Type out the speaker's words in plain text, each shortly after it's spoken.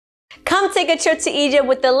Come take a trip to Egypt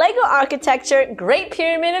with the Lego architecture Great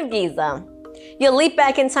Pyramid of Giza. You'll leap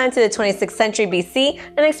back in time to the 26th century BC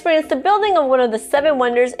and experience the building of one of the 7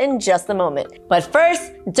 wonders in just a moment. But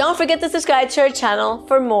first, don't forget to subscribe to our channel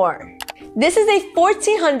for more. This is a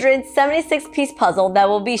 1,476-piece puzzle that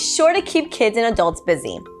will be sure to keep kids and adults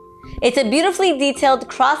busy. It's a beautifully detailed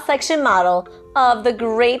cross-section model of the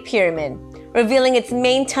Great Pyramid, revealing its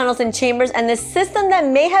main tunnels and chambers and the system that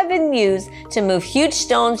may have been used to move huge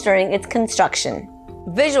stones during its construction.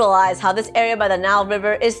 Visualize how this area by the Nile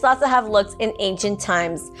River is thought to have looked in ancient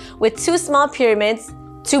times, with 2 small pyramids,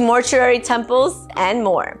 2 mortuary temples, and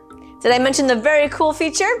more. Did I mention the very cool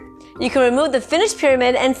feature? You can remove the finished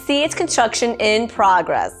pyramid and see its construction in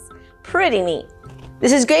progress. Pretty neat.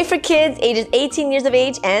 This is great for kids ages 18 years of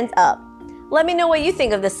age and up. Let me know what you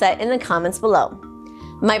think of this set in the comments below.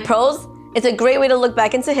 My pros: it's a great way to look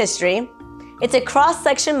back into history. It's a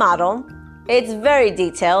cross-section model. It's very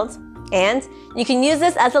detailed. And you can use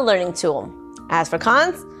this as a learning tool. As for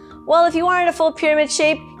cons, well, if you wanted a full pyramid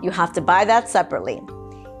shape, you have to buy that separately.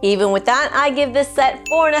 Even with that, I give this set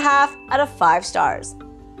 4.5 out of 5 stars.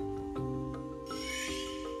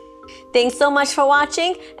 Thanks so much for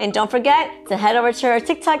watching, and don't forget to head over to our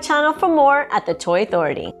TikTok channel for more at The Toy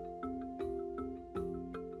Authority.